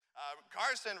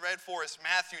Carson read for us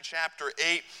Matthew chapter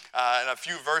 8 and a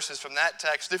few verses from that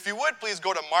text. If you would, please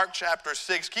go to Mark chapter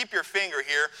 6. Keep your finger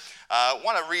here. I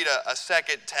want to read a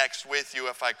second text with you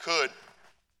if I could.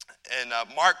 In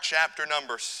Mark chapter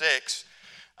number 6,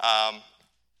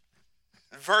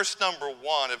 verse number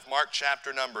 1 of Mark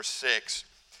chapter number 6.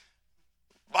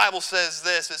 The Bible says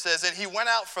this. It says, "And he went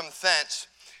out from thence."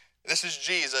 This is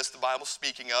Jesus, the Bible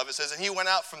speaking of. It says, "And he went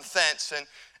out from thence and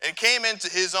came into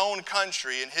his own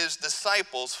country, and his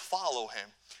disciples follow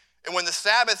him. And when the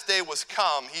Sabbath day was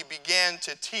come, he began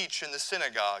to teach in the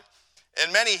synagogue.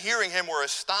 And many hearing him were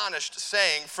astonished,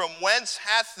 saying, From whence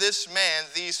hath this man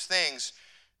these things?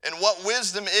 And what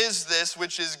wisdom is this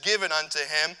which is given unto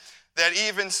him, that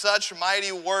even such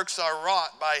mighty works are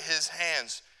wrought by his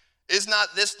hands? Is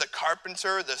not this the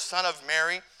carpenter, the son of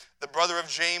Mary, the brother of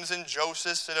James and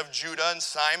Joseph, and of Judah and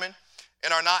Simon?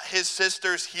 And are not his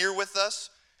sisters here with us?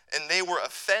 And they were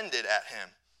offended at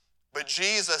him. But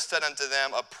Jesus said unto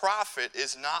them, A prophet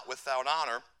is not without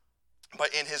honor,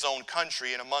 but in his own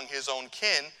country, and among his own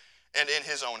kin, and in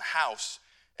his own house.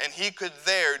 And he could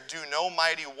there do no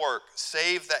mighty work,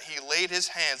 save that he laid his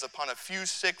hands upon a few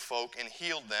sick folk and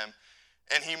healed them.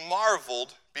 And he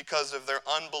marveled because of their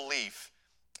unbelief.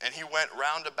 And he went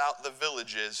round about the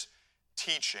villages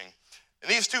teaching." In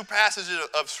these two passages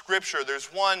of Scripture, there's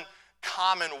one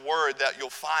common word that you'll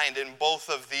find in both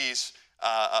of these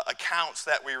accounts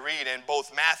that we read in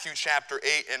both Matthew chapter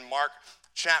 8 and Mark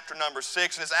chapter number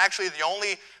 6. And it's actually the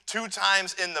only two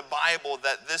times in the Bible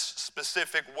that this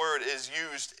specific word is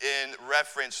used in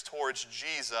reference towards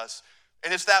Jesus.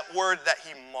 And it's that word that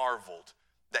he marveled.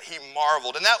 That he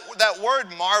marveled. And that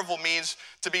word marvel means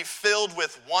to be filled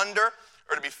with wonder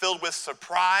or to be filled with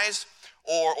surprise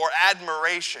or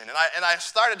admiration. And I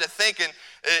started to think, and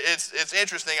it's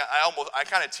interesting, I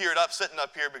kind of teared up sitting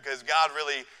up here because God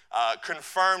really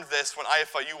confirmed this when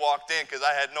you walked in, because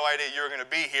I had no idea you were going to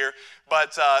be here.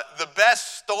 But the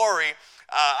best story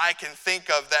I can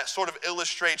think of that sort of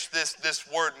illustrates this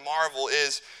word marvel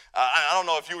is, I don't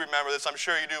know if you remember this, I'm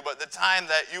sure you do, but the time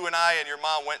that you and I and your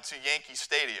mom went to Yankee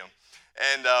Stadium.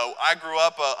 And I grew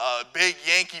up a big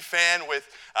Yankee fan with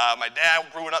my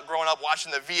dad growing up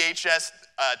watching the VHS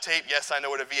tape. Yes, I know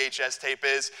what a VHS tape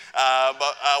is.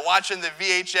 But watching the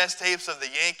VHS tapes of the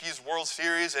Yankees World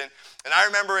Series. And I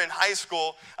remember in high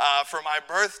school, for my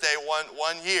birthday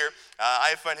one year,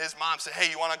 Ifa and his mom said, "Hey,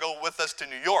 you want to go with us to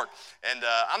New York?" And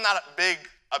I'm not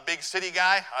a big city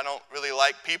guy. I don't really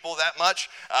like people that much.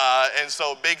 And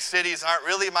so big cities aren't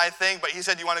really my thing. But he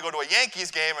said, "You want to go to a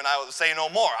Yankees game?" And I would say, "No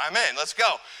more. I'm in. Let's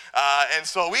go." And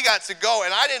so we got to go.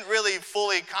 And I didn't really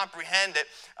fully comprehend it.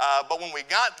 But when we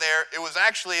got there, it was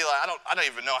actually, I don't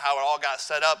even know how it all got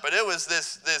set up, but it was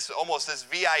almost this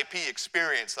VIP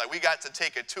experience. Like, we got to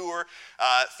take a tour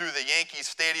through the Yankee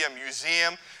Stadium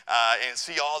Museum and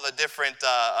see all the different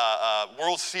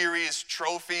World Series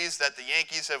trophies that the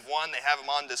Yankees have won. They have them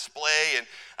on display, and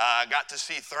got to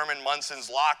see Thurman Munson's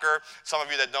locker. Some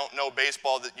of you that don't know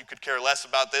baseball, that you could care less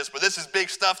about this, but this is big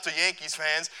stuff to Yankees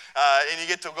fans, and you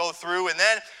get to go through. And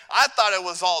then I thought it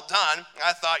was all done.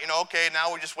 I thought, okay,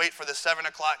 now we just wait for the 7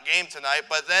 o'clock game tonight.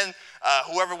 But then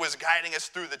whoever was guiding us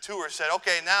through the tour said,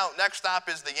 "Okay, now next stop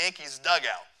is the Yankees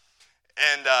dugout."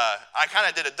 And I kind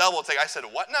of did a double take. I said,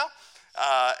 "What now?"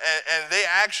 And they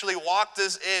actually walked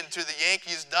us into the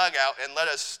Yankees dugout and let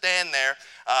us stand there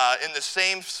in the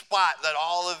same spot that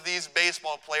all of these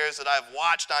baseball players that I've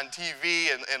watched on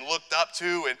TV and looked up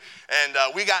to.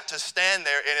 And we got to stand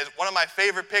there. And it's one of my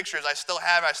favorite pictures. I still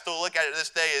look at it this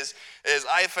day, is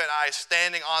Ifa and I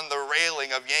standing on the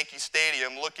railing of Yankee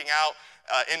Stadium looking out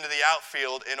into the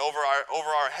outfield, and over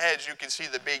our heads you can see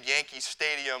the big Yankee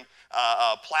Stadium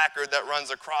placard that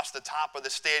runs across the top of the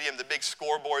stadium, the big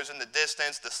scoreboards in the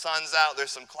distance, the sun's out,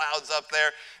 there's some clouds up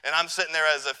there, and I'm sitting there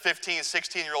as a 15,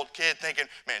 16-year-old kid thinking,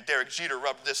 "Man, Derek Jeter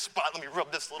rubbed this spot, let me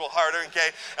rub this a little harder,"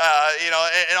 okay?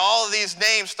 And all of these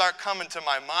names start coming to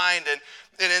my mind, and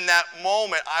in that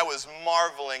moment I was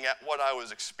marveling at what I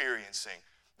was experiencing.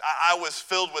 I was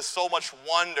filled with so much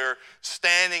wonder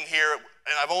standing here,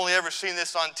 and I've only ever seen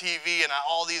this on TV, and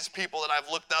all these people that I've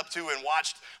looked up to and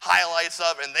watched highlights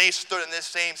of, and they stood in this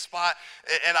same spot,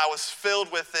 and I was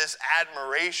filled with this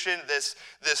admiration, this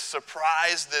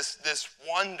surprise, this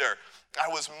wonder. I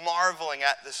was marveling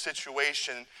at the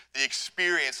situation, the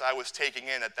experience I was taking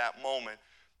in at that moment.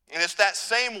 And it's that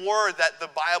same word that the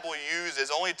Bible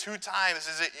uses. Only 2 times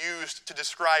is it used to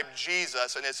describe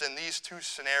Jesus, and it's in these 2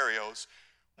 scenarios.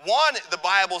 One, the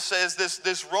Bible says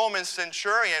this Roman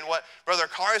centurion, what Brother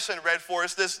Carson read for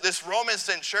us, this Roman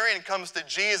centurion comes to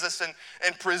Jesus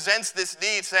and presents this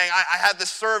need, saying, I have this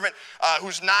servant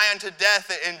who's nigh unto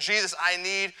death, and Jesus, I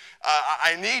need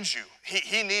you.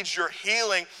 He needs your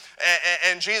healing.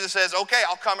 And Jesus says, okay,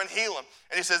 I'll come and heal him.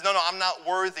 And he says, no, I'm not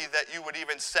worthy that you would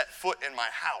even set foot in my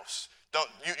house.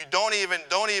 Don't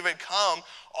even come.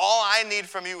 All I need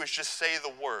from you is just say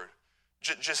the word.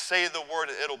 Just say the word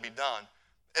and it'll be done.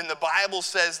 And the Bible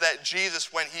says that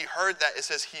Jesus, when he heard that, it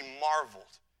says he marveled.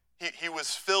 He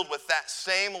was filled with that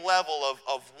same level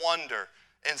of wonder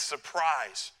and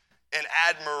surprise and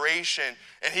admiration.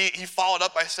 And he followed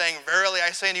up by saying, verily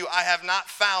I say unto you, I have not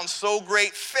found so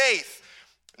great faith,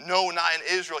 no, not in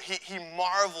Israel. He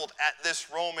marveled at this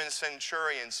Roman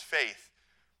centurion's faith.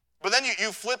 But then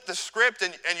you flip the script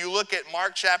and you look at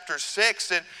Mark chapter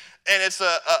 6, and it's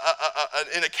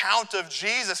an account of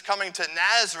Jesus coming to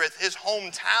Nazareth, his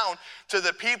hometown, to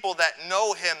the people that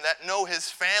know him, that know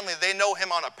his family. They know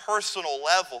him on a personal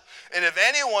level. And if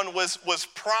anyone was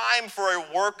primed for a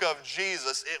work of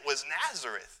Jesus, it was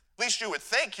Nazareth. At least you would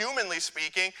think, humanly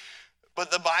speaking.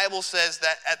 But the Bible says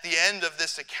that at the end of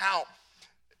this account,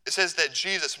 it says that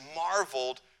Jesus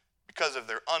marveled because of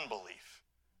their unbelief.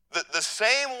 The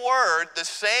same word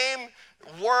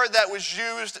that was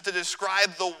used to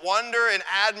describe the wonder and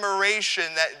admiration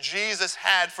that Jesus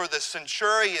had for the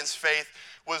centurion's faith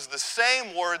was the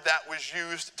same word that was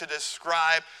used to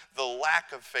describe the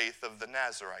lack of faith of the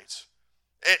Nazarites.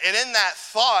 And in that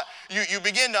thought, you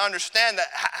begin to understand that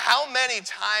how many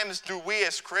times do we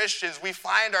as Christians, we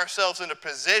find ourselves in a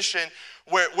position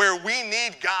where we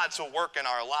need God to work in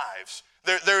our lives.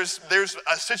 There's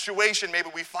a situation maybe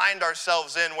we find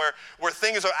ourselves in where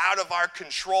things are out of our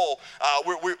control.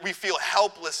 We feel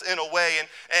helpless in a way,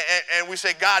 and we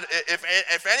say, God,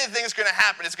 if anything's going to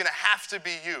happen, it's going to have to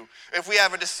be you. If we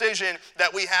have a decision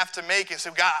that we have to make, and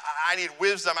say, God, I need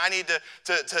wisdom. I need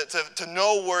to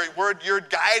know where you're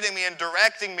guiding me and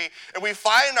directing me. And we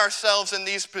find ourselves in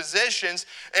these positions,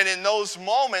 and in those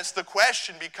moments, the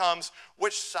question becomes,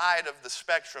 which side of the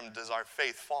spectrum does our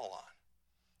faith fall on?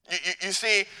 You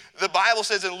see, the Bible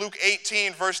says in Luke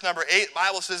 18, verse number 8, the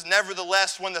Bible says,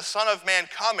 nevertheless, when the Son of Man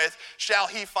cometh, shall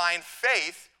he find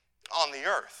faith on the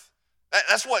earth.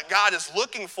 That's what God is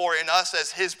looking for in us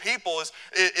as his people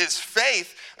is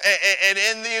faith. And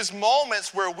in these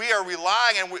moments where we are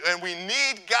relying and we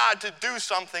need God to do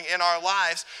something in our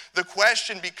lives, the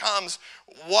question becomes,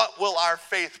 what will our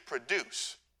faith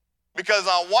produce? Because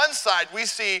on one side, we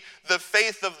see the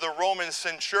faith of the Roman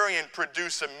centurion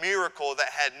produce a miracle that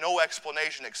had no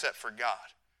explanation except for God.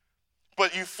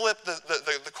 But you flip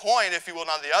the coin, if you will, and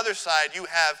on the other side, you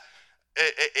have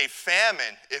a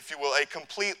famine, if you will, a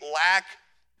complete lack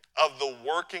of the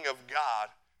working of God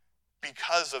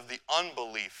because of the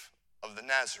unbelief of the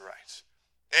Nazarites.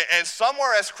 And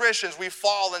somewhere as Christians, we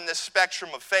fall in this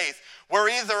spectrum of faith. We're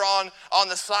either on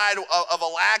the side of a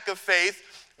lack of faith,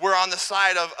 we're on the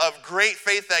side of great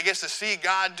faith that gets to see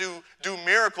God do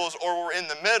miracles, or we're in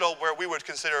the middle where we would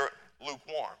consider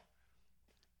lukewarm.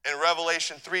 And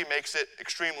Revelation 3 makes it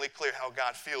extremely clear how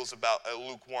God feels about a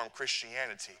lukewarm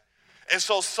Christianity. And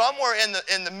so somewhere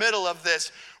in the middle of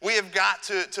this, we have got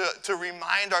to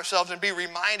remind ourselves and be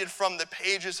reminded from the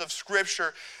pages of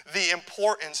Scripture the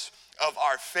importance of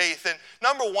our faith. And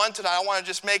number one tonight, I want to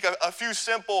just make a few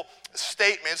simple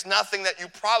statements, nothing that you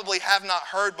probably have not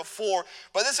heard before,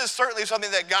 but this is certainly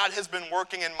something that God has been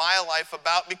working in my life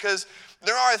about, because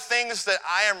there are things that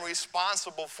I am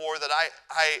responsible for that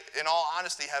I in all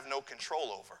honesty, have no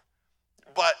control over.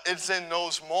 But it's in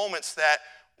those moments that,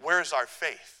 where's our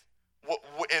faith?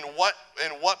 In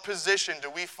what position do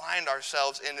we find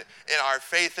ourselves in our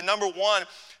faith? And number one,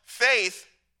 faith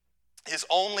is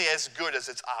only as good as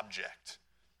its object.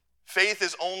 Faith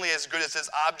is only as good as its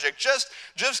object.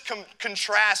 Just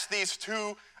contrast these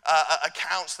two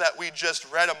accounts that we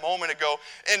just read a moment ago.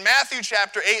 In Matthew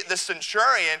chapter 8, the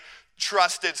centurion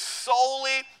trusted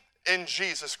solely in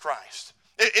Jesus Christ.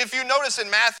 If you notice in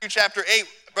Matthew chapter 8,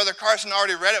 Brother Carson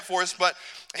already read it for us, but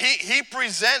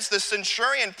the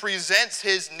centurion presents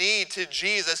his need to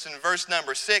Jesus in verse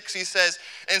number 6. He says,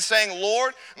 and saying,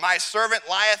 Lord, my servant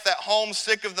lieth at home,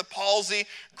 sick of the palsy,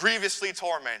 grievously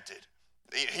tormented.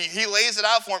 He lays it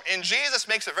out for him. And Jesus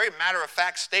makes a very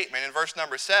matter-of-fact statement in verse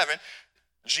number 7.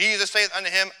 Jesus saith unto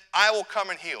him, I will come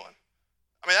and heal him.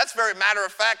 I mean, that's very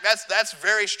matter-of-fact. That's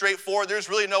very straightforward. There's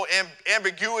really no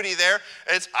ambiguity there.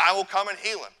 It's, I will come and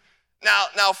heal him.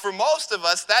 Now, for most of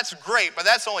us, that's great, but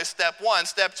that's only step one.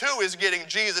 Step two is getting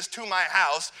Jesus to my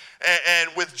house.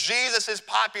 And with Jesus'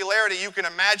 popularity, you can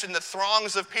imagine the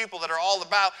throngs of people that are all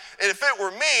about. And if it were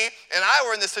me, and I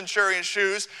were in the centurion's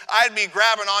shoes, I'd be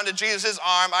grabbing onto Jesus'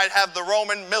 arm. I'd have the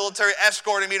Roman military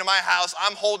escorting me to my house.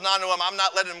 I'm holding on to him. I'm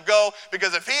not letting him go.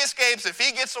 Because if he escapes, if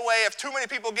he gets away, if too many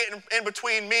people get in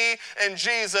between me and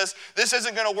Jesus, this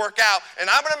isn't going to work out. And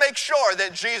I'm going to make sure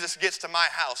that Jesus gets to my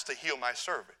house to heal my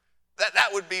servant. That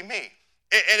would be me.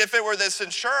 And if it were the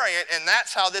centurion, and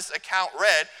that's how this account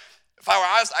read, if I were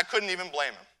honest, I couldn't even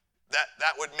blame him.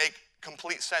 That would make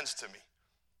complete sense to me.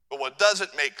 But what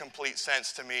doesn't make complete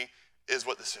sense to me is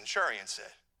what the centurion said.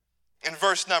 In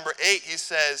verse number 8, he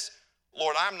says,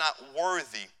 Lord, I'm not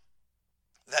worthy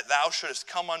that thou shouldest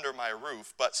come under my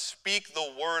roof, but speak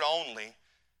the word only,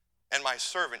 and my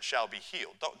servant shall be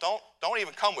healed. Don't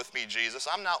even come with me, Jesus.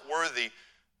 I'm not worthy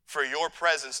for your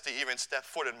presence to even step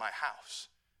foot in my house.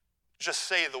 Just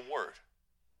say the word,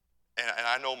 and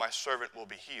I know my servant will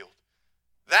be healed.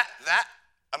 That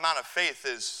amount of faith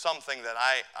is something that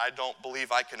I don't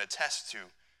believe I can attest to.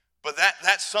 But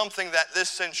that's something that this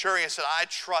centurion said, I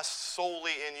trust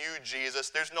solely in you, Jesus.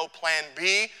 There's no plan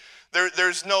B.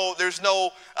 There's no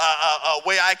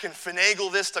way I can finagle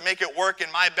this to make it work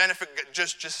in my benefit.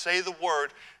 Just say the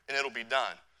word, and it'll be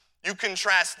done. You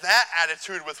contrast that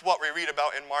attitude with what we read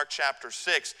about in Mark chapter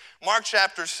 6. Mark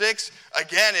chapter 6,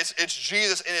 again, it's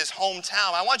Jesus in his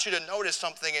hometown. I want you to notice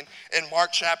something in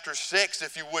Mark chapter 6,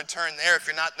 if you would turn there, if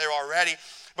you're not there already.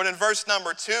 But in verse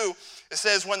number 2, it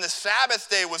says, when the Sabbath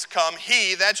day was come,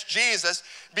 he, that's Jesus,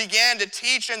 began to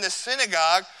teach in the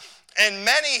synagogue, and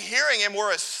many hearing him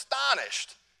were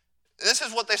astonished. This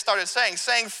is what they started saying,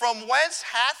 from whence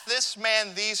hath this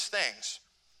man these things?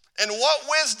 And what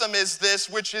wisdom is this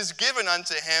which is given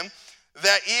unto him,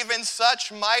 that even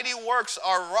such mighty works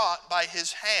are wrought by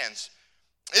his hands?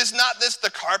 Is not this the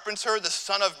carpenter, the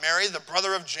son of Mary, the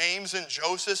brother of James and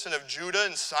Joseph and of Judah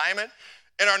and Simon?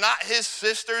 And are not his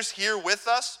sisters here with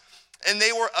us? And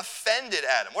they were offended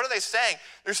at him. What are they saying?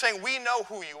 They're saying, we know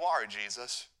who you are,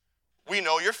 Jesus. We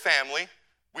know your family.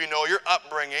 We know your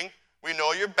upbringing. We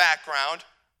know your background.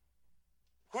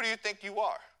 Who do you think you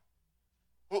are?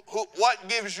 What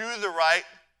gives you the right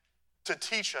to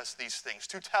teach us these things,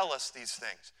 to tell us these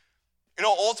things? You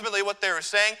know, ultimately what they were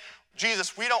saying,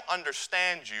 Jesus, we don't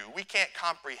understand you. We can't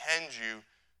comprehend you,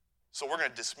 so we're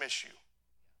going to dismiss you.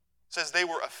 It says they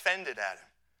were offended at him.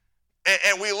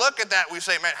 And we look at that, we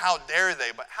say, man, how dare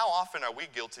they? But how often are we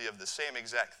guilty of the same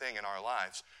exact thing in our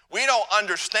lives? We don't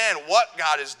understand what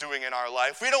God is doing in our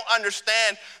life. We don't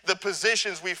understand the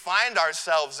positions we find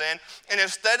ourselves in. And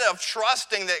instead of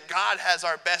trusting that God has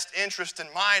our best interest in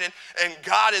mind and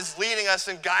God is leading us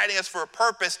and guiding us for a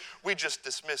purpose, we just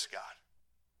dismiss God.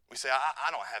 We say, I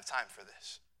don't have time for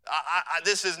this.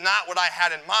 This is not what I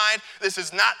had in mind. This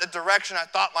is not the direction I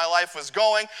thought my life was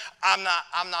going. I'm not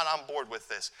on board with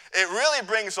this. It really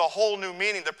brings a whole new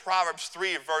meaning to Proverbs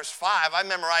 3, verse 5. I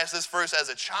memorized this verse as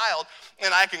a child,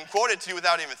 and I can quote it to you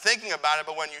without even thinking about it,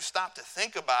 but when you stop to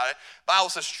think about it, the Bible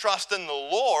says, trust in the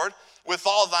Lord with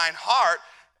all thine heart,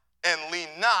 and lean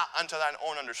not unto thine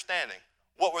own understanding.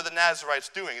 What were the Nazarites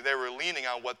doing? They were leaning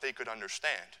on what they could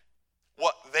understand,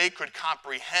 what they could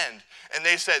comprehend. And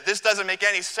they said, this doesn't make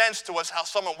any sense to us, how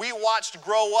someone we watched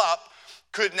grow up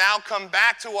could now come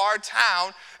back to our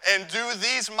town and do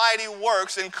these mighty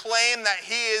works and claim that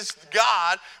he is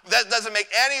God. That doesn't make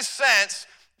any sense.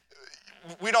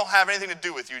 We don't have anything to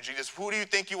do with you, Jesus. Who do you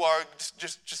think you are?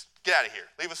 Just get out of here.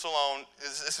 Leave us alone.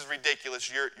 This is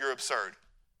ridiculous. You're absurd.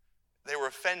 They were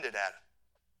offended at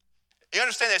it. You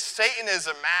understand that Satan is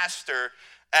a master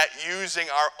at using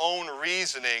our own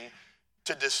reasoning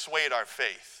to dissuade our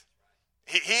faith.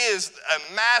 He is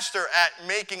a master at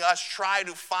making us try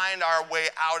to find our way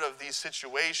out of these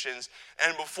situations.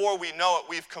 And before we know it,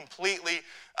 we've completely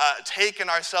taken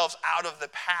ourselves out of the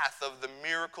path of the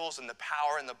miracles and the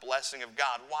power and the blessing of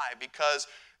God. Why? Because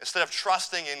instead of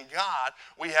trusting in God,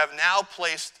 we have now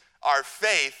placed our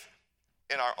faith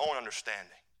in our own understanding,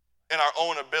 in our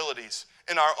own abilities,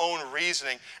 in our own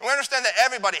reasoning. And we understand that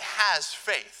everybody has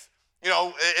faith. You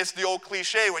know, it's the old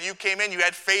cliche. When you came in, you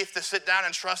had faith to sit down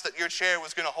and trust that your chair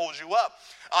was going to hold you up.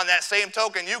 On that same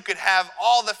token, you could have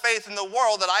all the faith in the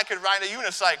world that I could ride a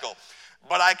unicycle.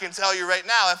 But I can tell you right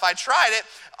now, if I tried it,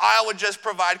 I would just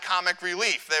provide comic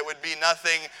relief. There would be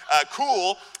nothing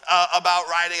cool about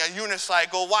riding a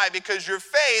unicycle. Why? Because your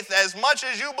faith, as much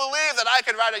as you believe that I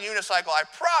could ride a unicycle, I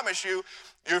promise you,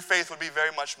 your faith would be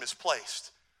very much misplaced.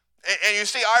 And you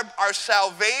see, our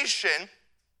salvation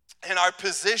and our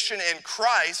position in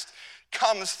Christ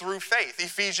comes through faith.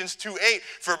 Ephesians 2:8,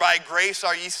 for by grace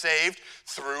are ye saved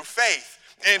through faith.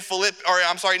 In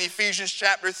Ephesians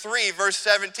chapter 3, verse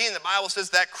 17, the Bible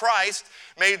says that Christ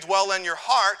may dwell in your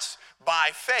hearts by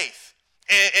faith.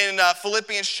 In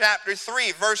Philippians chapter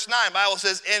 3, verse 9, the Bible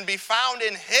says, and be found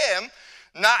in him,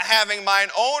 not having mine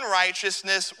own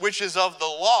righteousness, which is of the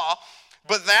law,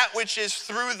 but that which is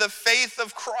through the faith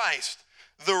of Christ,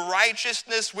 the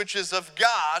righteousness which is of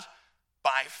God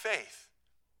by faith.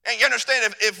 And you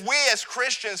understand, if we as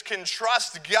Christians can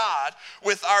trust God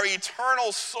with our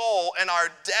eternal soul and our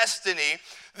destiny,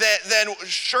 then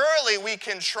surely we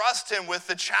can trust him with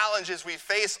the challenges we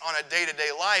face on a day-to-day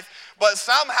life. But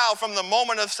somehow from the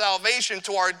moment of salvation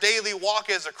to our daily walk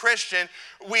as a Christian,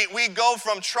 we go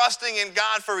from trusting in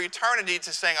God for eternity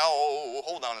to saying, oh,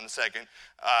 hold on a second.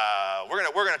 We're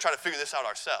gonna try to figure this out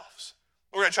ourselves.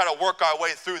 We're going to try to work our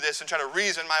way through this and try to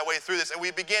reason my way through this. And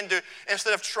we begin to,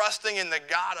 instead of trusting in the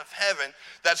God of heaven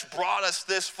that's brought us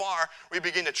this far, we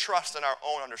begin to trust in our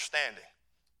own understanding.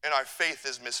 And our faith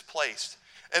is misplaced.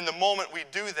 And the moment we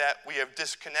do that, we have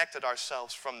disconnected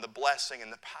ourselves from the blessing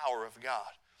and the power of God.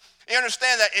 You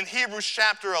understand that in Hebrews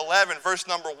chapter 11, verse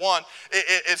number 1,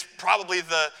 it's probably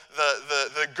the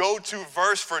go-to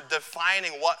verse for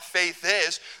defining what faith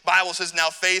is. The Bible says, now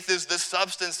faith is the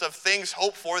substance of things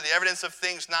hoped for, the evidence of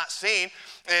things not seen.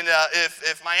 And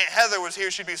if my Aunt Heather was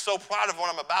here, she'd be so proud of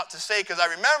what I'm about to say, because I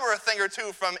remember a thing or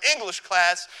two from English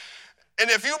class. And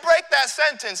if you break that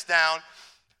sentence down,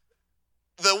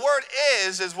 the word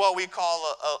is what we call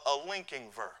a linking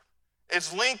verb.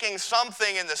 It's linking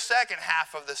something in the second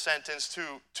half of the sentence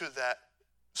to that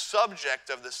subject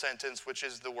of the sentence, which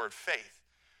is the word faith.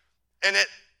 And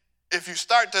if you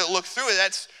start to look through it,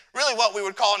 that's really what we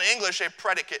would call in English a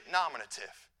predicate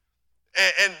nominative.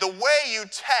 And the way you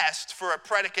test for a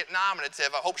predicate nominative,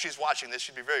 I hope she's watching this,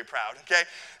 she'd be very proud, okay?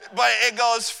 But it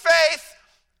goes faith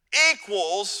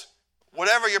equals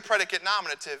whatever your predicate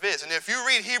nominative is. And if you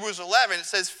read Hebrews 11, it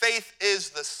says faith is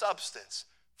the substance.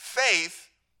 Faith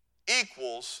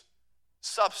equals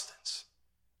substance.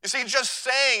 You see, just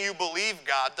saying you believe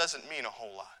God doesn't mean a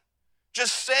whole lot.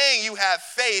 Just saying you have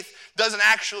faith doesn't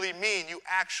actually mean you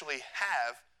actually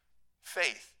have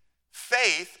faith.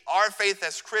 Faith, our faith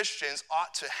as Christians,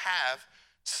 ought to have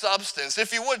substance.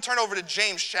 If you would, turn over to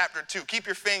James chapter 2. Keep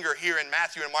your finger here in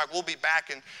Matthew and Mark. We'll be back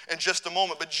in just a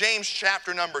moment. But James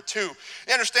chapter number 2.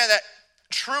 You understand that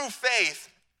true faith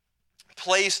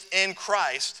placed in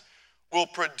Christ will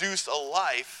produce a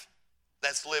life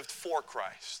that's lived for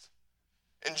Christ.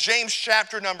 In James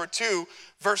chapter number 2,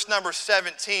 verse number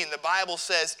 17, the Bible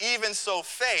says, even so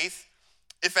faith,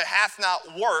 if it hath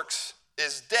not works,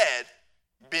 is dead,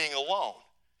 being alone.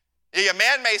 Yea, a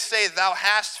man may say, thou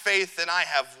hast faith and I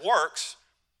have works.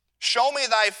 Show me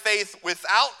thy faith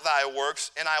without thy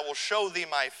works, and I will show thee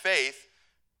my faith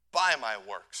by my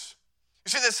works. You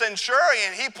see, the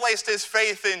centurion, he placed his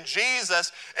faith in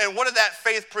Jesus, and what did that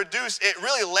faith produce? It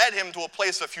really led him to a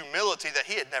place of humility that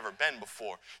he had never been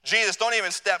before. Jesus, don't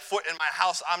even step foot in my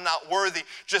house. I'm not worthy.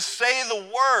 Just say the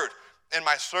word, and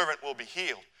my servant will be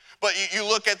healed. But you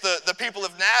look at the people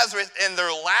of Nazareth, and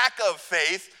their lack of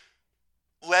faith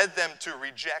led them to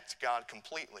reject God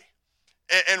completely.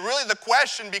 And really the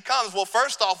question becomes, well,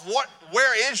 first off,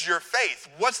 where is your faith?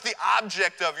 What's the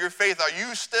object of your faith? Are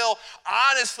you still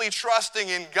honestly trusting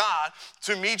in God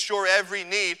to meet your every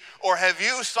need? Or have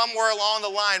you somewhere along the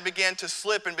line began to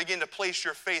slip and begin to place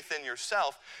your faith in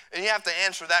yourself? And you have to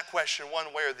answer that question one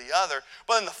way or the other.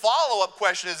 But then the follow-up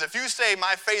question is, if you say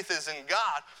my faith is in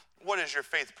God, what is your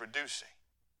faith producing?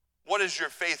 What is your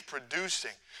faith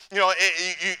producing? You know,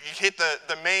 you hit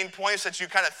the main points that you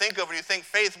kind of think of when you think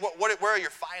faith. Where are your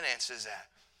finances at?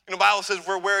 You know, the Bible says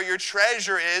where your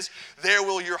treasure is, there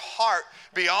will your heart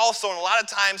be also. And a lot of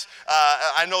times,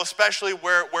 I know especially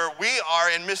where we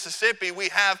are in Mississippi, we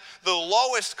have the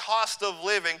lowest cost of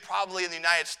living probably in the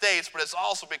United States, but it's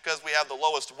also because we have the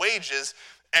lowest wages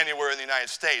anywhere in the United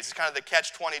States. It's kind of the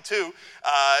catch-22.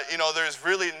 You know, there's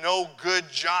really no good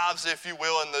jobs, if you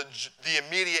will, in the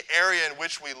immediate area in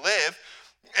which we live.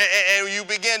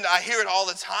 And I hear it all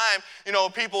the time, you know,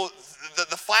 people,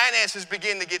 the finances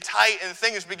begin to get tight and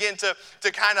things begin to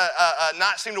kind of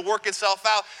not seem to work itself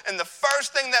out. And the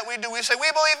first thing that we do, we say,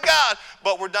 we believe God,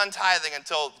 but we're done tithing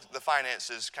until the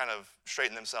finances kind of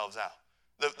straighten themselves out.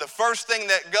 The first thing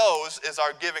that goes is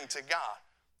our giving to God.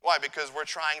 Why? Because we're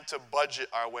trying to budget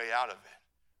our way out of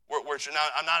it.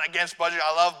 I'm not against budgeting.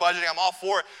 I love budgeting. I'm all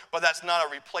for it. But that's not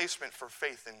a replacement for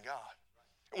faith in God.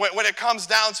 When it comes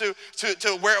down to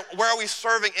where are we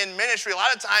serving in ministry, a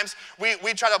lot of times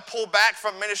we try to pull back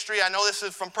from ministry. I know this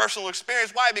is from personal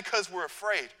experience. Why? Because we're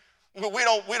afraid.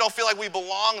 We don't feel like we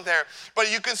belong there.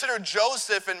 But you consider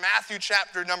Joseph in Matthew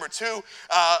chapter number 2.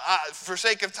 For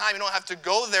sake of time, you don't have to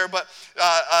go there. But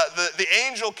the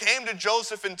angel came to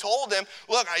Joseph and told him,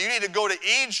 look, you need to go to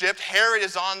Egypt. Herod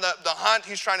is on the hunt.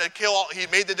 He's trying to kill he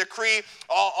made the decree.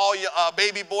 All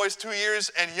baby boys 2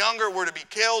 years and younger were to be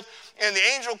killed. And the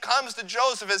angel comes to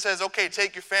Joseph and says, okay,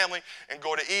 take your family and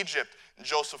go to Egypt. And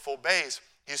Joseph obeys.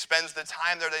 He spends the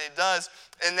time there that he does.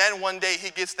 And then one day he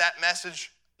gets that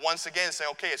message once again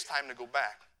saying, okay, it's time to go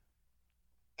back.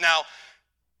 Now,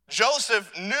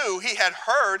 Joseph knew, he had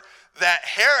heard that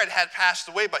Herod had passed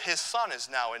away, but his son is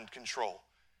now in control.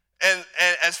 And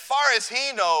as far as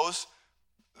he knows,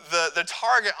 the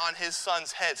target on his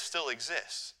son's head still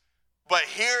exists. But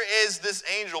here is this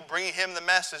angel bringing him the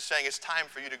message saying it's time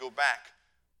for you to go back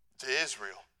to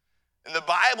Israel. And the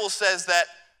Bible says that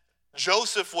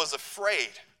Joseph was afraid.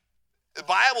 The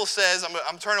Bible says,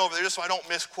 I'm turning over there just so I don't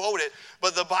misquote it,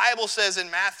 but the Bible says in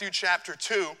Matthew chapter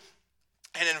 2,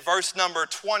 and in verse number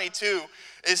 22,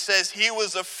 it says, he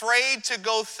was afraid to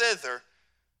go thither,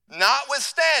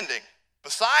 notwithstanding,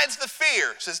 besides the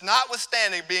fear, it says,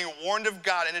 notwithstanding being warned of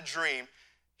God in a dream,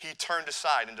 he turned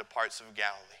aside into parts of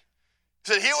Galilee.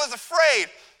 He said he was afraid,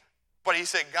 but he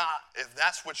said, God, if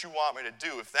that's what you want me to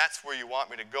do, if that's where you want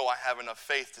me to go, I have enough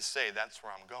faith to say that's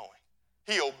where I'm going.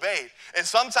 He obeyed. And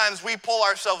sometimes we pull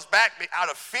ourselves back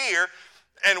out of fear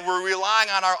and we're relying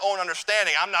on our own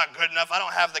understanding. I'm not good enough. I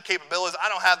don't have the capabilities. I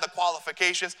don't have the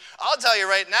qualifications. I'll tell you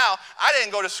right now, I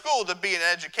didn't go to school to be in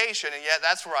education, and yet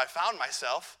that's where I found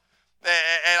myself.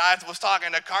 And I was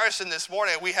talking to Carson this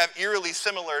morning. We have eerily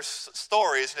similar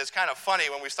stories, and it's kind of funny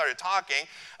when we started talking.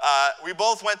 We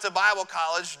both went to Bible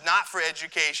college, not for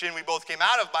education. We both came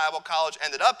out of Bible college,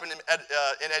 ended up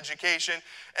in education,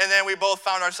 and then we both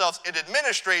found ourselves in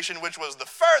administration, which was the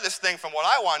furthest thing from what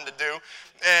I wanted to do.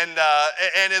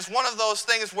 And it's one of those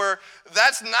things where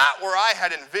that's not where I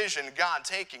had envisioned God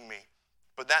taking me,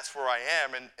 but that's where I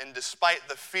am. And despite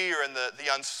the fear and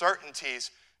the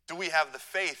uncertainties, do we have the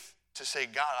faith to say,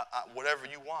 God, whatever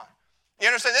you want? You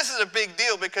understand, this is a big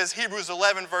deal because Hebrews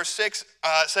 11 verse 6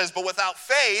 says, but without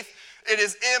faith, it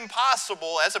is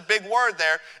impossible, that's a big word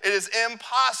there, it is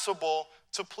impossible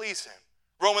to please him.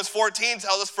 Romans 14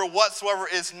 tells us, for whatsoever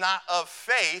is not of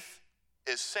faith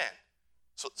is sin.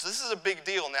 So this is a big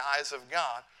deal in the eyes of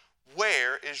God.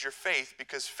 Where is your faith?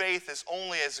 Because faith is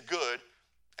only as good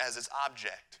as its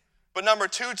object. But number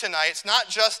 2 tonight, it's not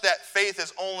just that faith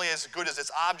is only as good as its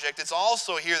object. It's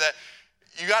also here that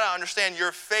you got to understand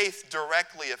your faith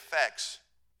directly affects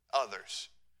others.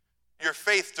 Your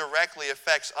faith directly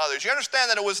affects others. You understand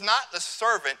that it was not the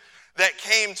servant that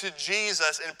came to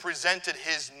Jesus and presented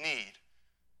his need.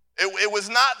 It was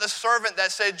not the servant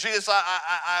that said, Jesus,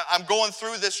 I'm going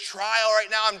through this trial right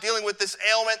now. I'm dealing with this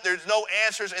ailment. There's no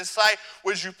answers in sight.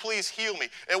 Would you please heal me?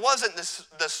 It wasn't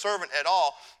the servant at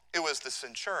all. It was the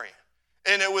centurion.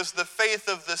 And it was the faith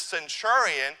of the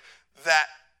centurion that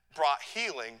brought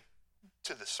healing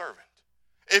to the servant.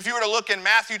 If you were to look in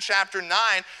Matthew chapter 9,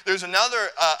 there's another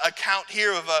account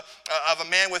here of a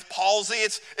man with palsy.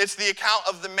 It's the account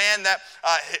of the man that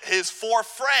his 4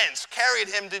 friends carried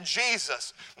him to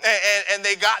Jesus. And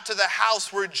they got to the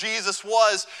house where Jesus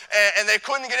was, and they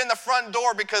couldn't get in the front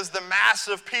door because the mass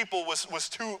of people was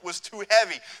too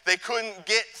heavy. They couldn't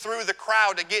get through the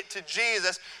crowd to get to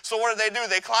Jesus. So what did they do?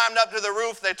 They climbed up to the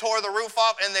roof, they tore the roof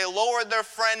off, and they lowered their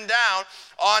friend down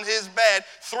on his bed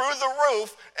through the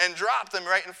roof and dropped him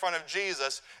right in front of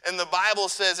Jesus. And the Bible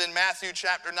says in Matthew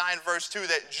chapter 9 verse 2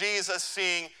 that Jesus,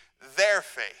 seeing their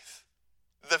faith,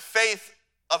 the faith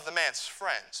of the man's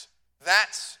friends,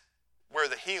 that's where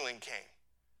the healing came.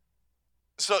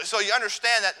 So you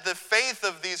understand that the faith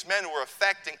of these men were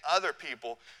affecting other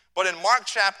people. But in Mark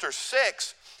chapter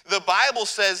 6, the Bible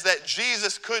says that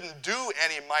Jesus couldn't do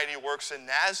any mighty works in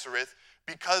Nazareth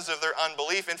because of their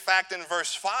unbelief. In fact, in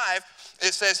verse 5,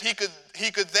 it says he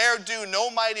could there do no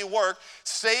mighty work,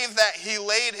 save that he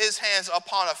laid his hands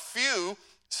upon a few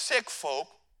sick folk,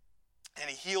 and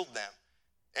he healed them.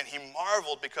 And he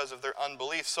marveled because of their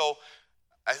unbelief. So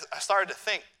I started to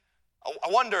think,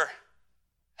 I wonder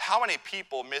how many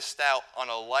people missed out on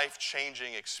a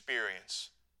life-changing experience,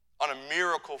 on a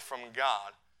miracle from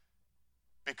God,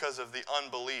 because of the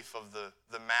unbelief of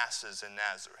the masses in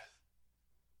Nazareth.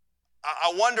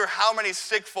 I wonder how many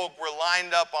sick folk were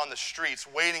lined up on the streets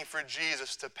waiting for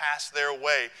Jesus to pass their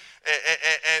way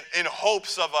and in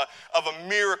hopes of a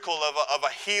miracle, of a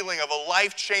healing, of a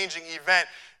life-changing event.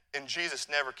 And Jesus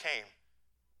never came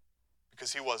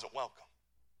because he wasn't welcome.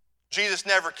 Jesus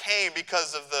never came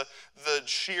because of the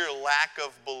sheer lack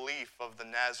of belief of the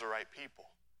Nazarite people.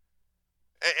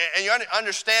 And you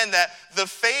understand that the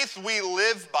faith we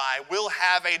live by will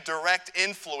have a direct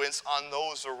influence on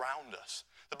those around us.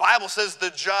 The Bible says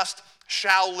the just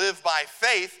shall live by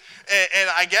faith. And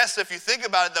I guess if you think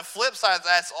about it, the flip side of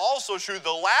that's also true.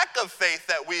 The lack of faith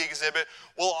that we exhibit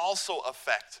will also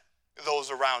affect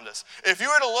those around us. If you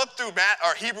were to look through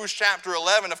Hebrews chapter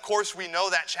 11, of course we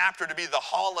know that chapter to be the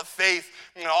hall of faith,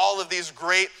 all of these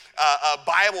great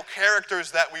Bible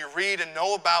characters that we read and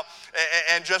know about,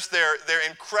 and just their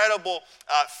incredible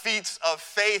feats of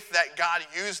faith that God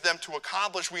used them to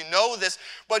accomplish. We know this,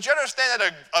 but you understand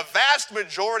that a vast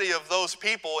majority of those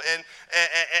people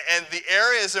and the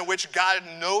areas in which God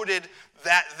noted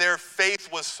that their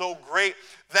faith was so great,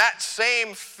 that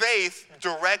same faith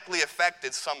directly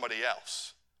affected somebody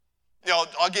else.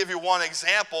 I'll give you one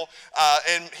example.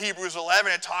 In Hebrews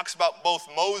 11, it talks about both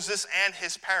Moses and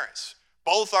his parents.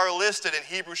 Both are listed in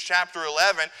Hebrews chapter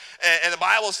 11. And the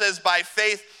Bible says by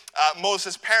faith,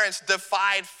 Moses' parents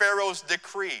defied Pharaoh's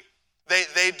decree.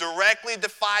 They directly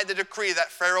defied the decree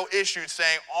that Pharaoh issued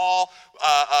saying all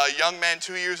young men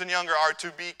 2 years and younger are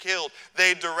to be killed.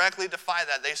 They directly defied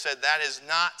that. They said that is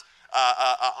not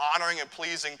honoring and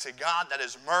pleasing to God. That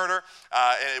is murder.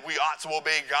 And we ought to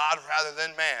obey God rather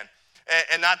than man.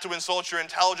 And not to insult your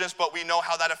intelligence, but we know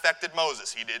how that affected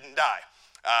Moses. He didn't die.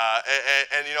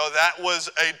 That was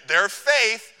their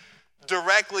faith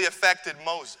directly affected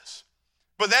Moses.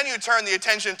 But then you turn the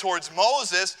attention towards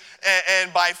Moses,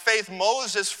 and by faith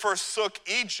Moses forsook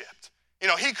Egypt.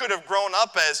 He could have grown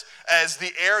up as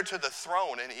the heir to the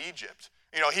throne in Egypt.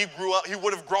 He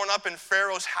would have grown up in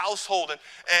Pharaoh's household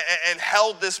and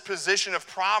held this position of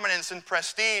prominence and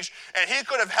prestige, and he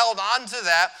could have held on to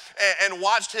that and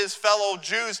watched his fellow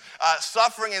Jews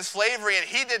suffering in slavery, and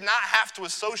he did not have to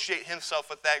associate himself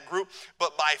with that group,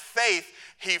 but by faith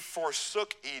he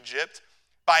forsook Egypt.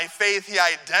 By faith, he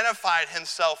identified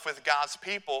himself with God's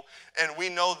people, and we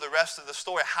know the rest of the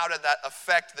story. How did that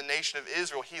affect the nation of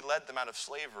Israel? He led them out of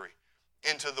slavery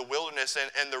into the wilderness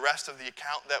and the rest of the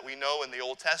account that we know in the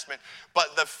Old Testament.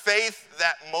 But the faith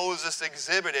that Moses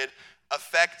exhibited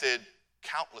affected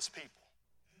countless people.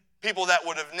 People that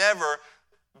would have never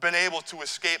been able to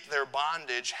escape their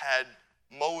bondage had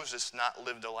Moses not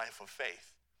lived a life of faith.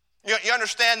 You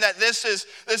understand that this is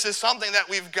something that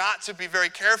we've got to be very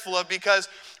careful of, because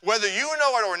whether you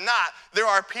know it or not, there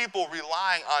are people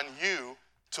relying on you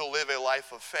to live a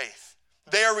life of faith.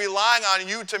 They are relying on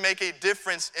you to make a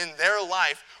difference in their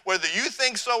life. Whether you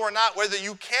think so or not, whether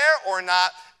you care or not,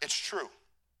 it's true.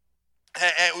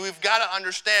 And we've got to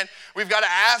understand, we've got to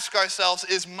ask ourselves,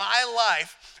 is my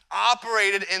life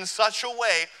operated in such a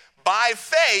way by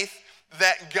faith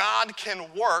that God can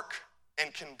work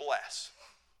and can bless?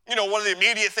 One of the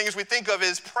immediate things we think of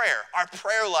is prayer, our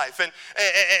prayer life. And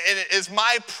is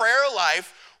my prayer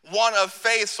life one of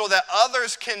faith so that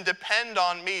others can depend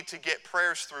on me to get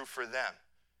prayers through for them?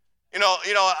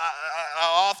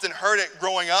 I often heard it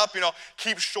growing up,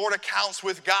 keep short accounts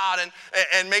with God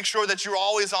and make sure that you're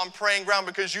always on praying ground,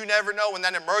 because you never know when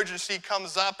that emergency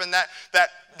comes up and that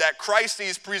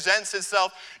crisis presents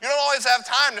itself. You don't always have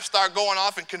time to start going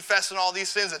off and confessing all these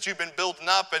sins that you've been building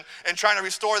up and trying to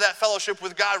restore that fellowship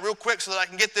with God real quick so that I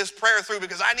can get this prayer through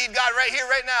because I need God right here,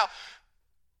 right now.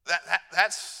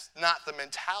 That's not the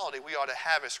mentality we ought to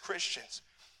have as Christians.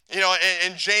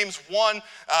 In James 1,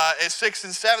 6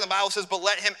 and 7, the Bible says, but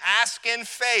let him ask in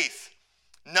faith,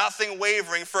 nothing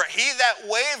wavering. For he that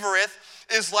wavereth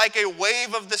is like a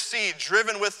wave of the sea,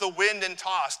 driven with the wind and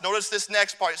tossed. Notice this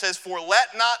next part. It says, for let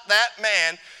not that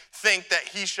man think that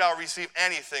he shall receive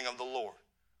anything of the Lord.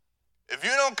 If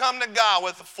you don't come to God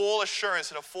with a full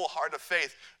assurance and a full heart of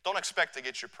faith, don't expect to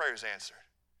get your prayers answered.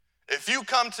 If you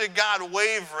come to God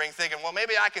wavering, thinking, well,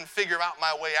 maybe I can figure out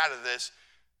my way out of this,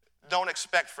 don't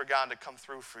expect for God to come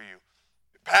through for you.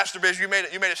 Pastor Biz, you made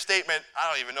a statement, I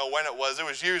don't even know when it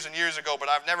was years and years ago, but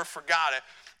I've never forgot it.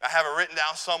 I have it written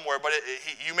down somewhere, but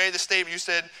you made the statement, you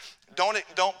said,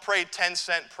 don't pray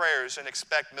 10-cent prayers and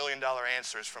expect $1 million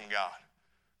answers from God.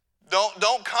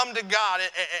 Don't come to God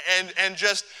and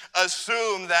just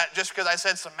assume that just because I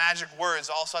said some magic words,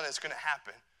 all of a sudden it's going to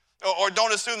happen. Or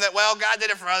don't assume that, well, God did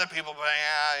it for other people, but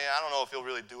I don't know if he'll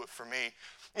really do it for me.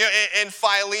 In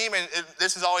Philemon,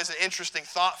 this is always an interesting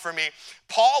thought for me.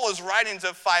 Paul was writing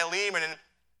to Philemon,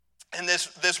 in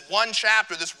this one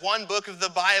chapter, this one book of the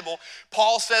Bible,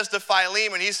 Paul says to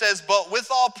Philemon, he says, but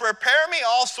withal prepare me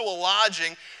also a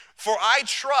lodging, for I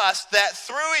trust that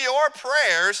through your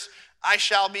prayers I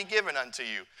shall be given unto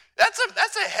you.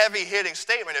 That's a heavy-hitting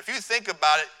statement. If you think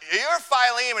about it, you're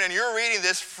Philemon and you're reading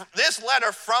this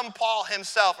letter from Paul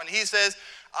himself, and he says,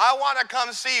 I want to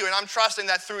come see you, and I'm trusting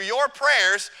that through your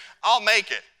prayers, I'll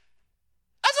make it.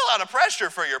 That's a lot of pressure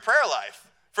for your prayer life.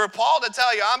 For Paul to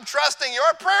tell you, I'm trusting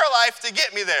your prayer life to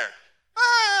get me there.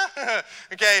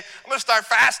 Okay, I'm going to start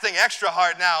fasting extra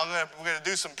hard now. We're going to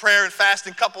do some prayer and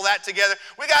fasting, couple that together.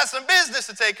 We got some business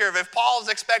to take care of if Paul's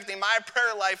expecting my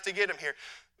prayer life to get him here.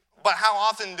 But how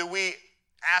often do we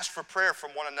ask for prayer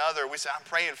from one another? We say, I'm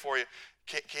praying for you.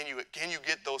 Can you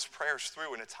get those prayers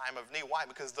through in a time of need? Why?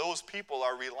 Because those people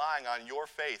are relying on your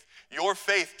faith. Your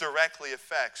faith directly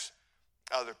affects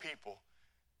other people.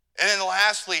 And then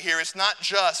lastly here, it's not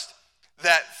just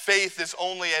that faith is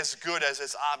only as good as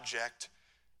its object,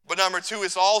 but number two,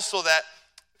 it's also that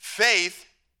faith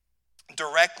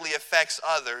directly affects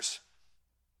others.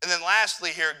 And then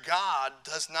lastly here, God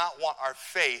does not want our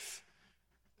faith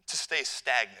to stay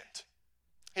stagnant.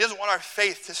 He doesn't want our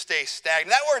faith to stay stagnant.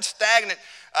 That word stagnant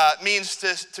means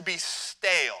to be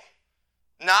stale,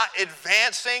 not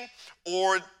advancing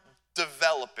or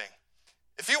developing.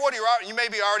 If you may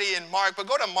be already in Mark, but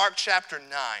go to Mark chapter 9.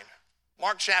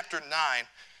 Mark chapter 9.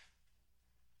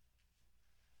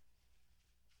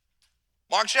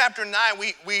 Mark chapter 9,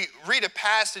 we read a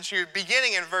passage here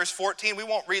beginning in verse 14. We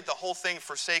won't read the whole thing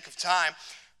for sake of time.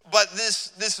 But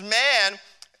this man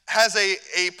has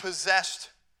a possessed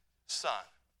son.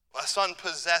 A son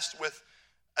possessed with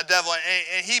a devil.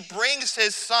 And he brings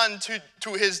his son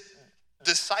to his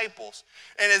disciples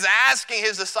and is asking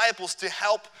his disciples to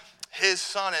help his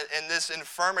son in this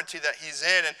infirmity that he's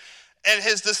in. And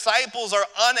his disciples are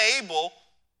unable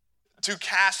to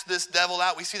cast this devil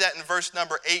out. We see that in verse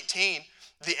number 18.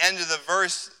 The end of the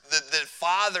verse, the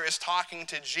Father is talking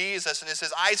to Jesus, and it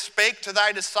says, I spake to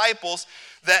thy disciples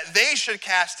that they should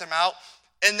cast him out,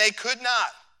 and they could not.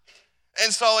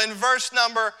 And so in verse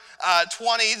number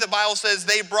 20, the Bible says,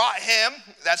 they brought him,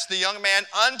 that's the young man,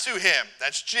 unto him.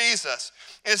 That's Jesus.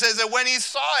 And it says that when he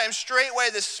saw him, straightway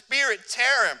the spirit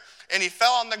tear him, and he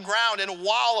fell on the ground and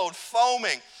wallowed,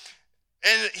 foaming.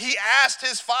 And he asked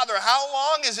his father, how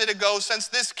long is it ago since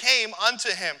this came unto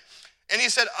him? And he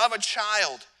said, of a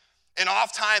child. And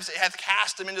oft times it hath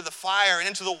cast him into the fire and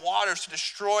into the waters to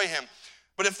destroy him.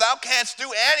 But if thou canst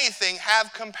do anything,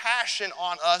 have compassion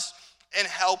on us and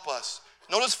help us.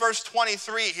 Notice verse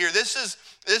 23 here. This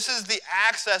is the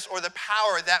access or the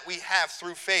power that we have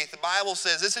through faith. The Bible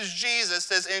says, this is Jesus,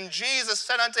 says, and Jesus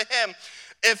said unto him,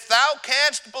 if thou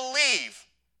canst believe,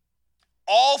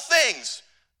 all things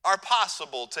are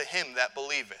possible to him that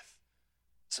believeth.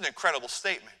 It's an incredible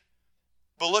statement.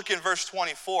 But look in verse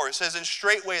 24. It says, and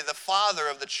straightway the father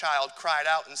of the child cried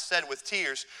out and said with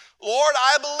tears, Lord,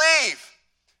 I believe.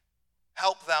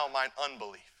 Help thou mine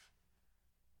unbelief.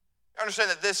 You understand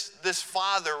that this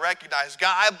father recognized,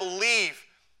 God, I believe,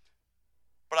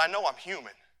 but I know I'm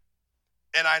human.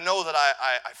 And I know that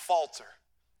I falter.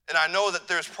 And I know that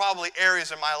there's probably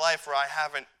areas in my life where I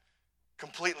haven't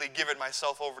completely given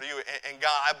myself over to you. And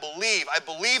God, I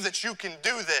believe that you can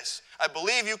do this. I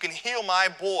believe you can heal my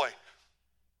boy.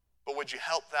 But would you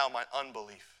help thou my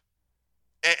unbelief?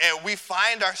 And we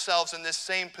find ourselves in this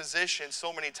same position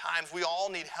so many times. We all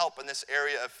need help in this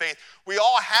area of faith. We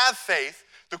all have faith.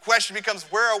 The question becomes,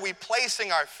 where are we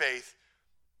placing our faith?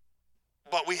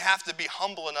 But we have to be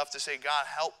humble enough to say, God,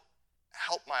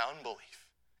 help my unbelief.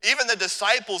 Even the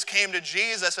disciples came to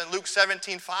Jesus in Luke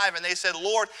 17:5, and they said,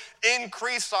 Lord,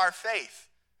 increase our faith.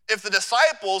 If the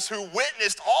disciples who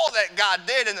witnessed all that God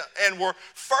did and were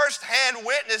firsthand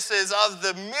witnesses of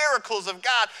the miracles of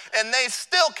God, and they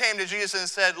still came to Jesus and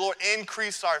said, Lord,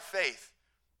 increase our faith.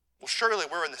 Well, surely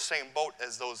we're in the same boat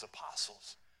as those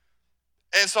apostles.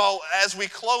 And so as we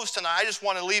close tonight, I just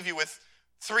want to leave you with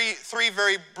three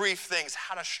very brief things.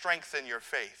 How to strengthen your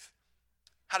faith.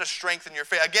 How to strengthen your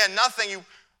faith. Again, nothing you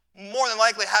more than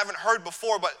likely haven't heard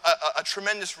before, but a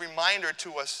tremendous reminder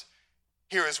to us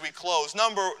here as we close.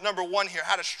 Number one here,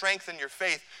 how to strengthen your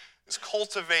faith is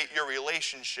cultivate your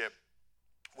relationship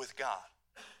with God.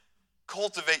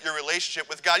 Cultivate your relationship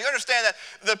with God. You understand that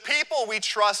the people we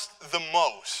trust the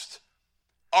most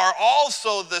are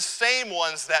also the same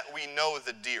ones that we know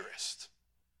the dearest.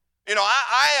 You know,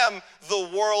 I am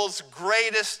the world's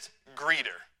greatest greeter.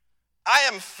 I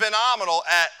am phenomenal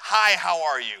at, hi, how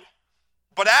are you?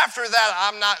 But after that,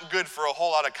 I'm not good for a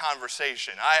whole lot of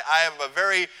conversation.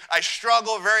 I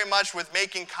struggle very much with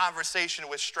making conversation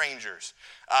with strangers.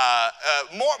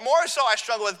 More so I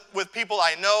struggle with people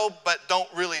I know but don't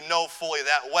really know fully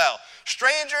that well.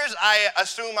 Strangers, I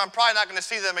assume I'm probably not going to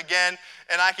see them again,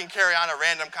 and I can carry on a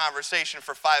random conversation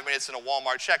for 5 minutes in a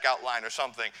Walmart checkout line or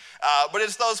something. But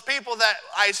it's those people that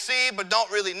I see but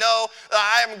don't really know.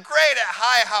 I am great at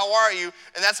hi, how are you?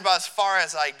 And that's about as far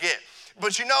as I get.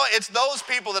 But you know, it's those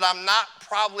people that I'm not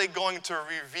probably going to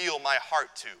reveal my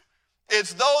heart to.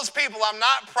 It's those people I'm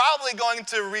not probably going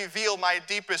to reveal my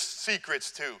deepest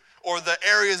secrets to, or the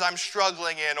areas I'm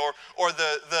struggling in, or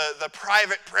the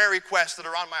private prayer requests that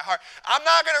are on my heart. I'm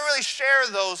not going to really share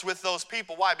those with those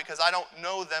people. Why? Because I don't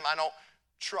know them. I don't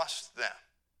trust them.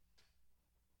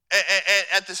 And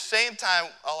at the same time,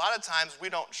 a lot of times we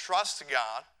don't trust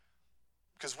God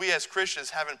because we as Christians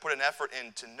haven't put an effort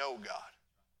in to know God.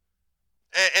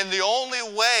 And the only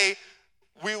way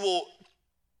we will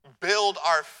build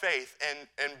our faith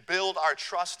and build our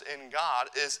trust in God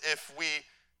is if we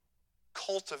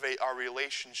cultivate our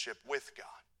relationship with God.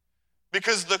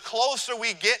 Because the closer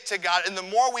we get to God and the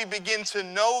more we begin to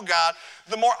know God,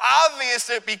 the more obvious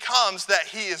it becomes that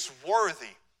He is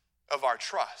worthy of our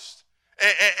trust.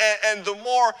 And the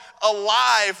more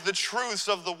alive the truths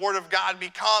of the Word of God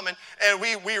become. And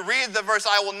we read the verse,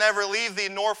 I will never leave thee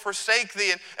nor forsake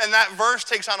thee. And that verse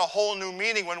takes on a whole new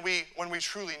meaning when we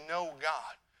truly know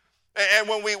God. And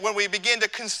when we begin to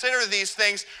consider these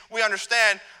things, we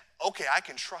understand, okay, I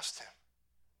can trust Him.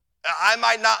 I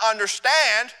might not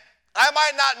understand. I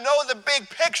might not know the big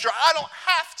picture. I don't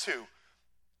have to.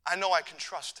 I know I can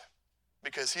trust Him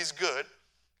because He's good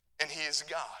and He is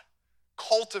God.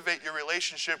 Cultivate your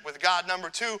relationship with God. Number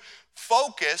 2,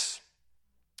 focus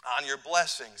on your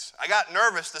blessings. I got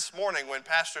nervous this morning when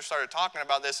Pastor started talking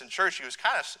about this in church. He was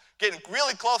kind of getting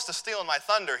really close to stealing my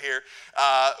thunder here.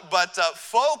 But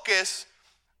focus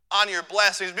on your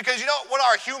blessings, because you know what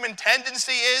our human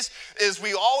tendency is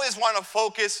we always want to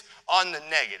focus on the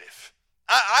negative.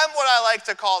 I'm what I like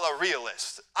to call a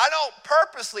realist. I don't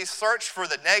purposely search for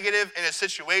the negative in a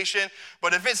situation,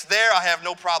 but if it's there, I have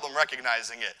no problem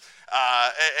recognizing it.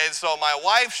 And so my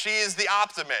wife, she is the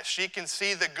optimist. She can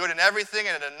see the good in everything,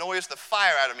 and it annoys the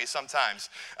fire out of me sometimes.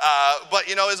 But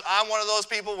you know, I'm one of those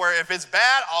people where if it's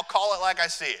bad, I'll call it like I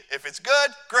see it. If it's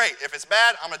good, great. If it's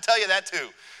bad, I'm going to tell you that too.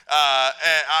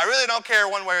 And I really don't care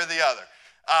one way or the other.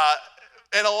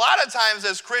 And a lot of times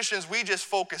as Christians, we just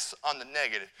focus on the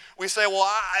negative. We say, well,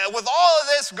 with all of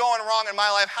this going wrong in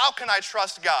my life, how can I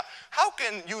trust God? How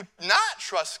can you not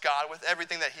trust God with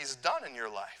everything that He's done in your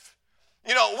life?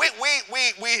 You know,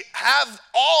 we have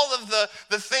all of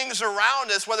the things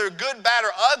around us, whether good, bad,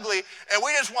 or ugly, and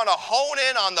we just want to hone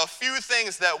in on the few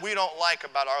things that we don't like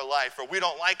about our life or we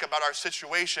don't like about our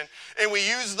situation, and we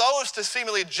use those to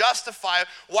seemingly justify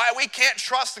why we can't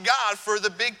trust God for the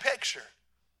big picture.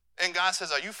 And God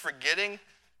says, are you forgetting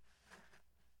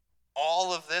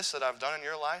all of this that I've done in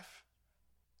your life?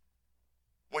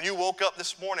 When you woke up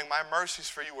this morning, my mercies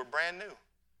for you were brand new.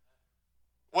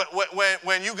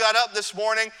 When you got up this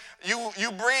morning,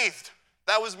 you breathed.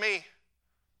 That was me.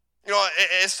 You know,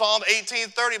 in Psalm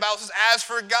 18:30, the Bible says, as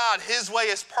for God, His way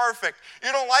is perfect.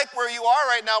 You don't like where you are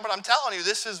right now, but I'm telling you,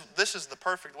 this is the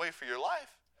perfect way for your life.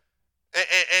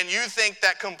 And you think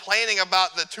that complaining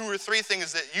about the 2 or 3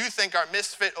 things that you think are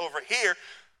misfit over here,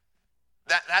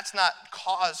 that's not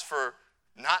cause for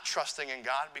not trusting in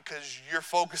God, because you're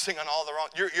focusing on all the wrong.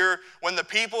 When the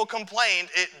people complained,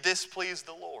 it displeased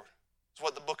the Lord. That's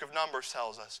what the book of Numbers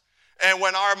tells us. And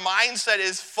when our mindset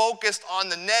is focused on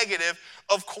the negative,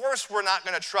 of course we're not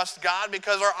going to trust God,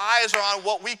 because our eyes are on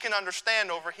what we can understand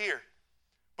over here.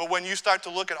 But when you start to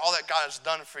look at all that God has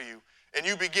done for you, and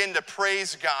you begin to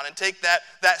praise God and take that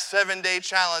 7-day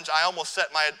challenge. I almost set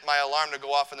my alarm to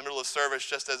go off in the middle of service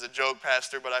just as a joke,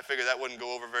 Pastor, but I figured that wouldn't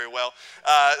go over very well.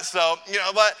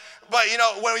 But you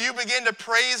know, when you begin to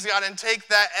praise God and take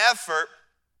that effort,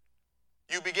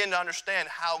 you begin to understand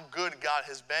how good God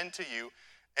has been to you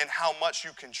and how much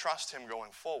you can trust Him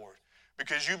going forward,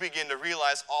 because you begin to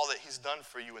realize all that He's done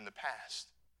for you in the past.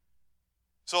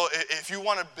 So if you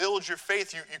want to build your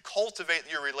faith, you cultivate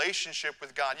your relationship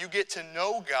with God. You get to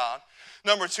know God.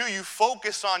 Number 2, you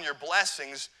focus on your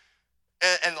blessings.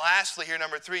 And lastly here,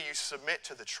 number 3, you submit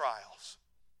to the trials.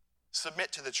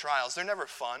 Submit to the trials. They're never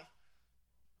fun.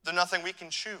 They're nothing we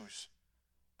can choose.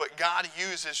 But God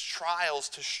uses trials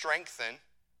to strengthen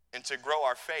and to grow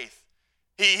our faith.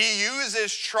 He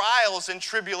uses trials and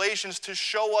tribulations to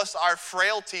show us our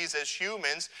frailties as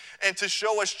humans and to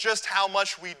show us just how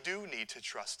much we do need to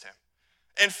trust Him.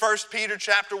 In 1 Peter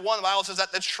chapter 1, the Bible says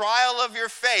that the trial of your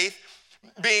faith,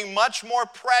 being much more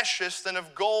precious than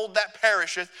of gold that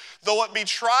perisheth, though it be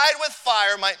tried with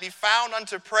fire, might be found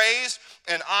unto praise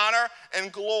and honor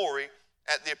and glory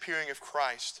at the appearing of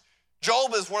Christ.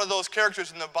 Job is one of those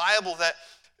characters in the Bible that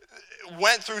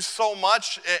went through so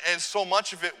much, and so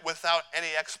much of it without any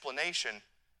explanation.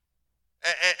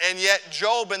 And yet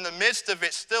Job, in the midst of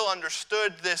it, still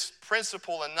understood this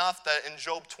principle enough that in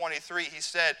Job 23 he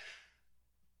said,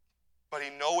 but He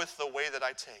knoweth the way that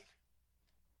I take.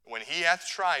 When He hath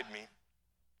tried me,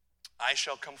 I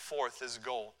shall come forth as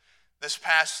gold. This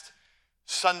past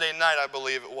Sunday night, I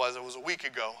believe it was a week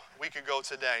ago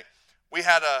today, we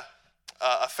had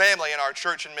a family in our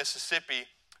church in Mississippi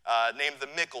named the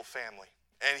Mickle family.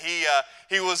 And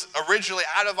he was originally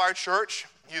out of our church.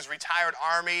 He was retired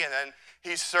Army, and then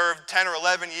he served 10 or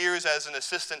 11 years as an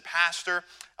assistant pastor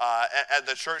at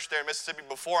the church there in Mississippi.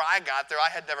 Before I got there, I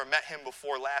had never met him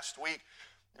before last week.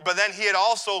 But then he had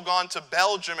also gone to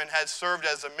Belgium and had served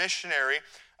as a missionary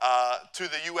to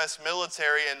the U.S.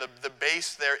 military and the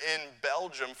base there in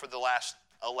Belgium for the last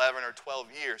 11 or 12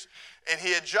 years. And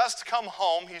he had just come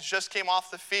home. He just came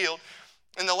off the field.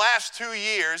 In the last 2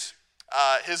 years,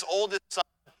 his oldest son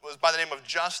was by the name of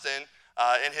Justin,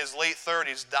 in his late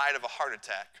 30s, died of a heart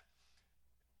attack.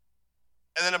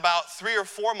 And then about 3 or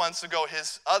 4 months ago,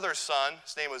 his other son,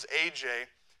 his name was AJ,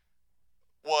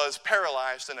 was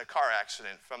paralyzed in a car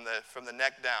accident from the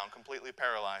neck down, completely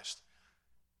paralyzed.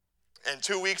 And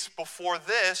 2 weeks before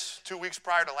this, 2 weeks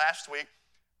prior to last week,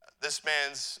 this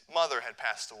man's mother had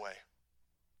passed away.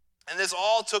 And this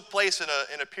all took place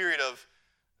in a period of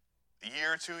a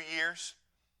year, 2 years.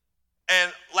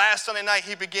 And last Sunday night,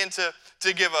 he began to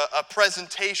give a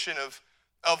presentation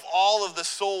of all of the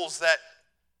souls that,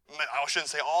 I shouldn't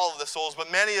say all of the souls,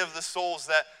 but many of the souls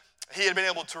that he had been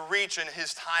able to reach in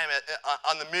his time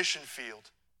on the mission field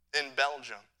in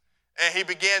Belgium. And he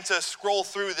began to scroll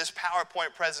through this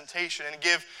PowerPoint presentation and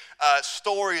give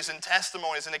stories and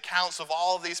testimonies and accounts of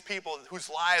all of these people whose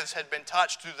lives had been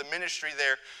touched through the ministry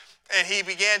there. And he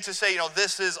began to say,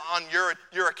 this is on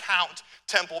your account,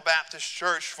 Temple Baptist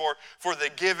Church, for the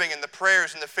giving and the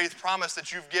prayers and the faith promise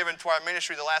that you've given to our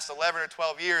ministry the last 11 or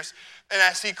 12 years. And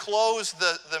as he closed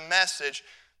the message,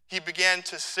 he began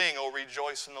to sing, "Oh,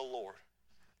 rejoice in the Lord.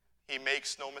 He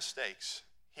makes no mistakes.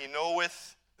 He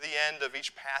knoweth the end of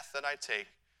each path that I take.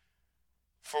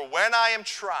 For when I am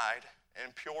tried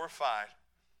and purified,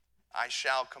 I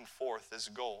shall come forth as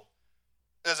gold."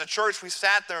 As a church, we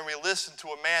sat there and we listened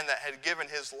to a man that had given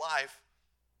his life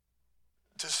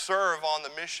to serve on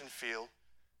the mission field.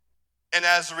 And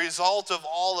as a result of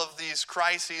all of these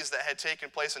crises that had taken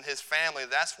place in his family,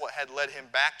 that's what had led him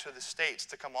back to the States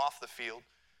to come off the field.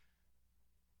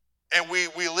 And we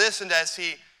listened as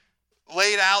he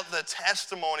laid out the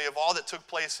testimony of all that took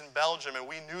place in Belgium, and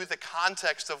we knew the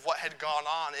context of what had gone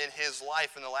on in his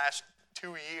life in the last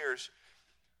 2 years.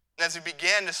 And as he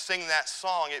began to sing that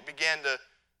song, it began to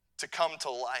come to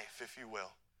life, if you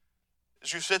will.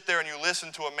 As you sit there and you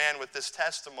listen to a man with this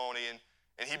testimony,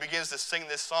 and he begins to sing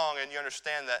this song, and you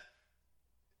understand that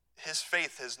his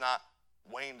faith has not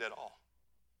waned at all.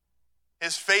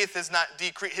 His faith has not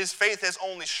decreased. His faith has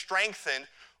only strengthened.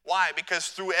 Why? Because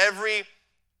through every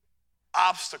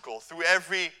obstacle, through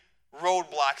every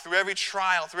roadblock, through every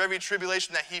trial, through every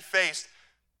tribulation that he faced,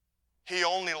 he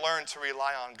only learned to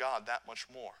rely on God that much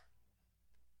more.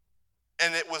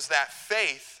 And it was that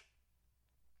faith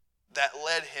that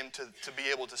led him to be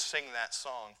able to sing that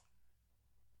song.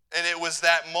 And it was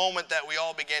that moment that we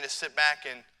all began to sit back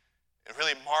and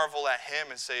really marvel at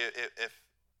him and say, if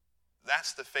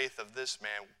that's the faith of this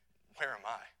man, where am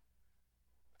I?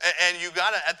 And you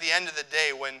got to, at the end of the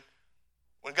day, when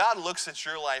God looks at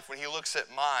your life, when he looks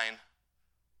at mine,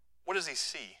 what does he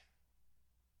see?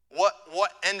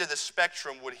 What end of the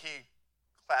spectrum would he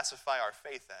classify our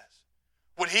faith as?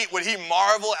 Would he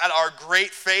marvel at our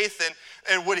great faith,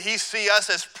 and would he see us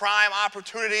as prime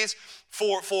opportunities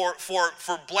for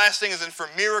blessings and for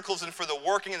miracles and for the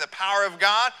working and the power of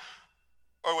God?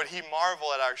 Or would he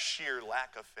marvel at our sheer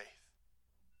lack of faith?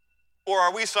 Or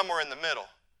are we somewhere in the middle?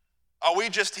 Are we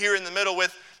just here in the middle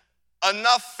with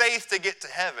enough faith to get to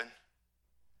heaven,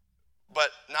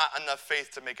 but not enough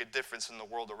faith to make a difference in the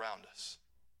world around us?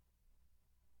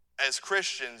 As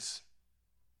Christians,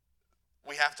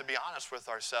 we have to be honest with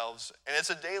ourselves, and it's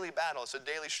a daily battle, it's a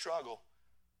daily struggle.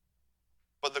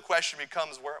 But the question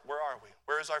becomes, where are we?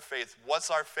 Where is our faith? What's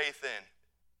our faith in?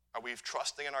 Are we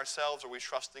trusting in ourselves, or are we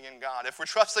trusting in God? If we're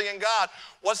trusting in God,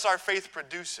 what's our faith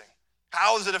producing?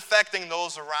 How is it affecting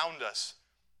those around us?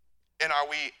 And are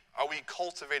we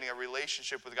cultivating a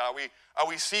relationship with God? Are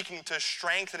we seeking to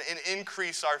strengthen and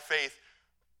increase our faith,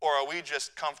 or are we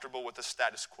just comfortable with the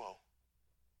status quo?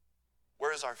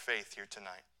 Where is our faith here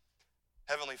tonight?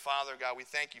 Heavenly Father, God, we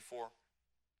thank you for